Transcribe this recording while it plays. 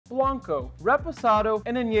Blanco, Reposado,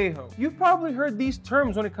 and Añejo. You've probably heard these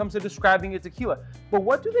terms when it comes to describing a tequila, but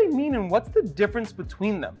what do they mean and what's the difference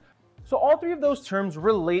between them? So all three of those terms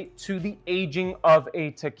relate to the aging of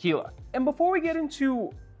a tequila. And before we get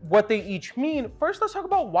into what they each mean, first let's talk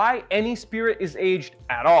about why any spirit is aged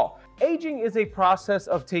at all. Aging is a process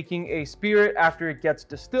of taking a spirit after it gets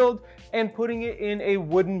distilled and putting it in a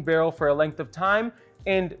wooden barrel for a length of time,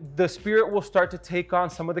 and the spirit will start to take on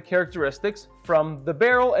some of the characteristics from the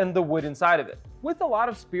barrel and the wood inside of it. With a lot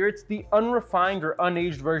of spirits, the unrefined or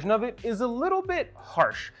unaged version of it is a little bit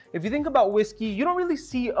harsh. If you think about whiskey, you don't really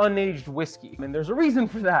see unaged whiskey, and there's a reason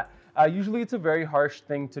for that. Usually it's a very harsh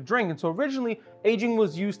thing to drink, and so originally aging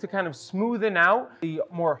was used to kind of smoothen out the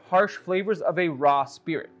more harsh flavors of a raw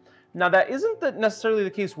spirit. Now that isn't necessarily the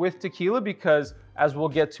case with tequila because, as we'll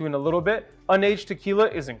get to in a little bit, unaged tequila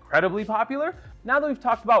is incredibly popular. Now that we've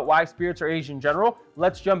talked about why spirits are aged in general,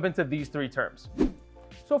 let's jump into these three terms.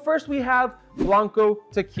 So first we have Blanco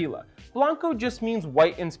tequila. Blanco just means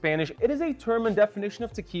white in Spanish. It is a term and definition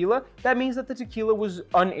of tequila that means that the tequila was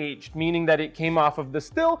unaged, meaning that it came off of the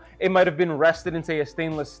still, it might have been rested in, say, a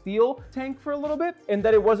stainless steel tank for a little bit, and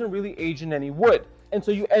that it wasn't really aged in any wood. And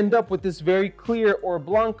so you end up with this very clear or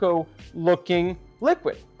Blanco looking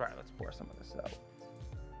liquid. All right, let's pour some of this out.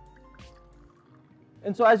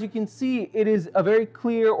 And so as you can see, it is a very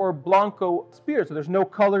clear or Blanco spirit, so there's no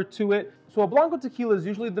color to it. So a Blanco tequila is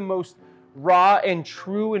usually the most raw and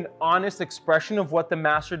true and honest expression of what the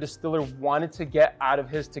master distiller wanted to get out of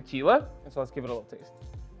his tequila. And so let's give it a little taste.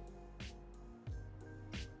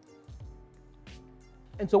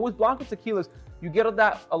 And so with Blanco tequilas, you get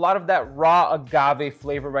a lot of that raw agave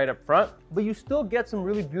flavor right up front, but you still get some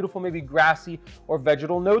really beautiful, maybe grassy or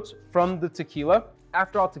vegetal notes from the tequila.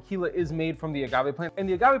 After all, tequila is made from the agave plant, and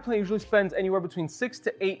the agave plant usually spends anywhere between 6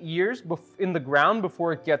 to 8 years in the ground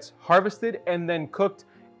before it gets harvested and then cooked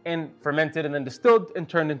and fermented and then distilled and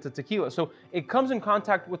turned into tequila. So it comes in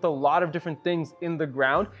contact with a lot of different things in the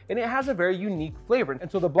ground, and it has a very unique flavor. And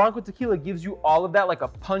so the Blanco tequila gives you all of that like a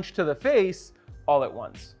punch to the face all at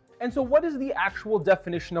once. And so what is the actual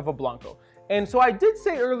definition of a Blanco? And so I did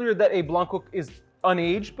say earlier that a Blanco is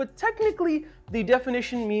unaged, but technically the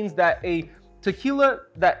definition means that a tequila,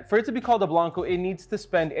 that for it to be called a Blanco, it needs to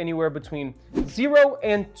spend anywhere between 0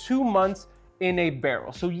 and 2 months in a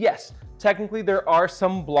barrel. So yes, technically there are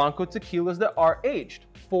some Blanco tequilas that are aged.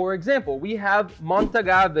 For example, we have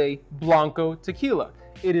Montagave Blanco tequila.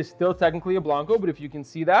 It is still technically a Blanco, but if you can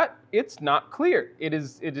see that, it's not clear. It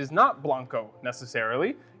is not Blanco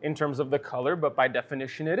necessarily in terms of the color, but by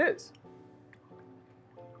definition it is.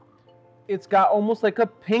 It's got almost like a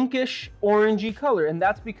pinkish orangey color, and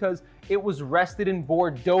that's because it was rested in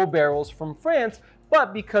Bordeaux barrels from France,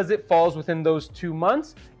 but because it falls within those 2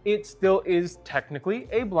 months, it still is technically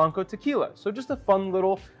a Blanco tequila. So just a fun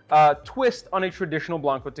little twist on a traditional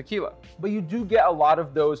Blanco tequila. But you do get a lot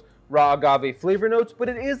of those raw agave flavor notes, but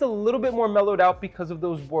it is a little bit more mellowed out because of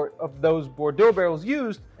those Bordeaux barrels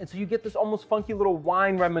used. And so you get this almost funky little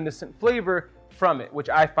wine reminiscent flavor from it, which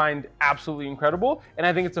I find absolutely incredible. And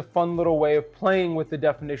I think it's a fun little way of playing with the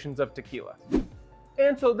definitions of tequila.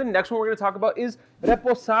 And so the next one we're going to talk about is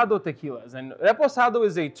Reposado tequilas. And Reposado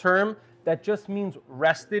is a term that just means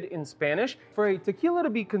rested in Spanish. For a tequila to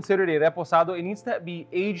be considered a Reposado, it needs to be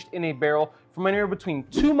aged in a barrel from anywhere between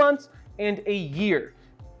 2 months and a year.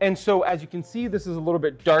 And so as you can see, this is a little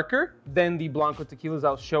bit darker than the Blanco tequilas I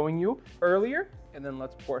was showing you earlier. And then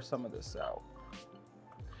let's pour some of this out.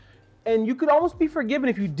 And you could almost be forgiven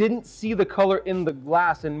if you didn't see the color in the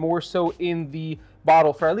glass and more so in the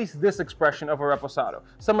bottle for at least this expression of a Reposado.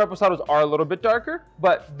 Some Reposados are a little bit darker,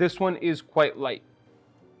 but this one is quite light.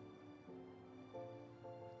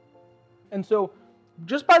 And so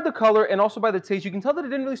just by the color and also by the taste, you can tell that it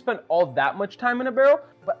didn't really spend all that much time in a barrel,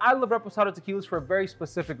 but I love Reposado tequilas for a very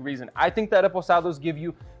specific reason. I think that Reposados give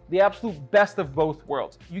you the absolute best of both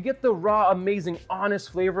worlds. You get the raw, amazing,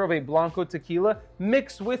 honest flavor of a Blanco tequila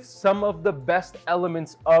mixed with some of the best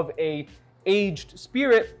elements of a aged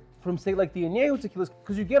spirit from, say, like the Añejo tequilas,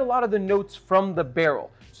 because you get a lot of the notes from the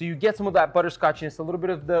barrel. So you get some of that butterscotchiness, a little bit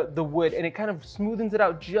of the wood, and it kind of smoothens it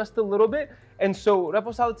out just a little bit. And so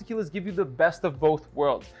Reposado tequilas give you the best of both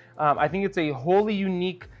worlds. I think it's a wholly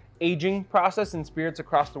unique aging process in spirits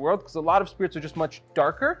across the world, because a lot of spirits are just much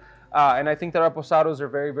darker. And I think that Reposados are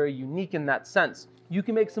very, very unique in that sense. You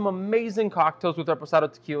can make some amazing cocktails with Reposado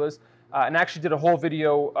tequilas, and I actually did a whole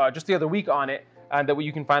video just the other week on it, that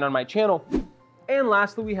you can find on my channel. And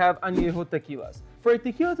lastly, we have Añejo tequilas. For a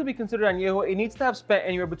tequila to be considered añejo, it needs to have spent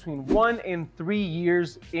anywhere between 1 and 3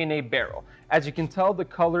 years in a barrel. As you can tell, the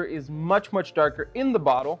color is much, much darker in the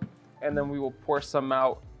bottle, and then we will pour some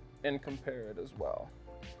out and compare it as well.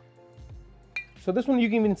 So this one you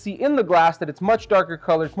can even see in the glass that it's much darker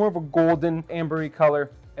color. It's more of a golden, ambery color.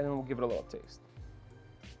 And then we'll give it a little taste.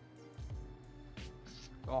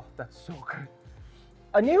 Oh, that's so good.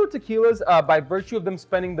 Añejo tequilas, by virtue of them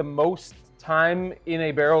spending the most time in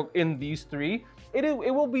a barrel in these three, it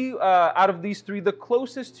will be, out of these three, the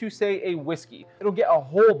closest to, say, a whiskey. It'll get a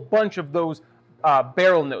whole bunch of those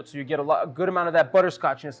barrel notes. So you get a good amount of that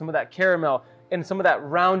butterscotchiness, some of that caramel, and some of that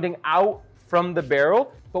rounding out from the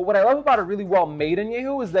barrel. But what I love about a really well-made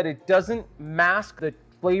añejo is that it doesn't mask the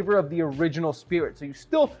flavor of the original spirit. So you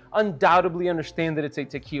still undoubtedly understand that it's a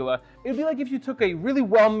tequila. It'd be like if you took a really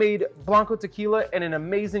well-made Blanco tequila and an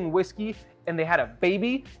amazing whiskey and they had a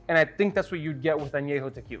baby, and I think that's what you'd get with Añejo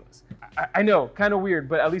tequilas. I know, kind of weird,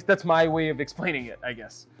 but at least that's my way of explaining it, I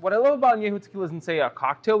guess. What I love about Añejo tequilas in, say, a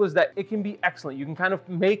cocktail is that it can be excellent. You can kind of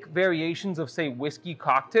make variations of, say, whiskey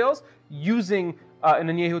cocktails using an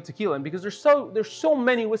Añejo tequila. And because there's so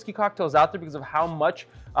many whiskey cocktails out there because of how much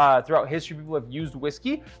throughout history people have used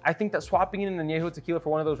whiskey, I think that swapping in an Añejo tequila for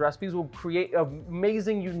one of those recipes will create an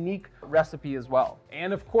amazing, unique recipe as well.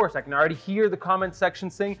 And of course, I can already hear the comment section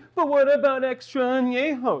saying, but what about extra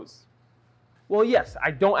Añejos? Well, yes,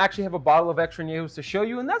 I don't actually have a bottle of extra Añejos to show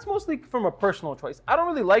you, and that's mostly from a personal choice. I don't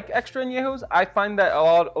really like extra Añejos. I find that a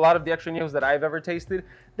lot of the extra Añejos that I've ever tasted,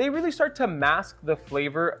 they really start to mask the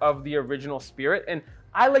flavor of the original spirit, and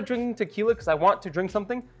I like drinking tequila because I want to drink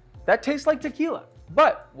something that tastes like tequila,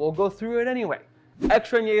 but we'll go through it anyway.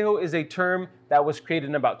 Extra Añejo is a term that was created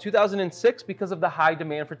in about 2006 because of the high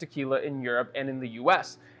demand for tequila in Europe and in the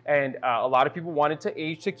US, and a lot of people wanted to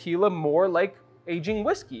age tequila more like aging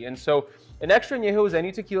whiskey. And so an extra añejo is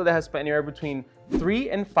any tequila that has spent anywhere between 3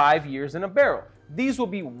 and 5 years in a barrel. These will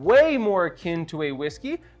be way more akin to a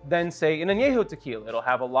whiskey than, say, an añejo tequila. It'll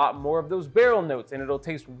have a lot more of those barrel notes and it'll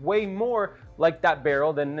taste way more like that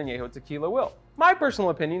barrel than an añejo tequila will. My personal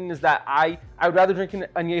opinion is that I would rather drink an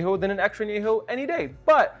añejo than an extra añejo any day.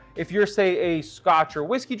 But if you're, say, a scotch or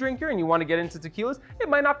whiskey drinker and you want to get into tequilas, it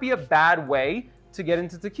might not be a bad way to get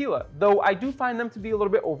into tequila, though I do find them to be a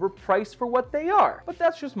little bit overpriced for what they are. But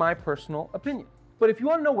that's just my personal opinion. But if you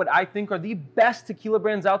want to know what I think are the best tequila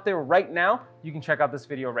brands out there right now, you can check out this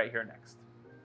video right here next.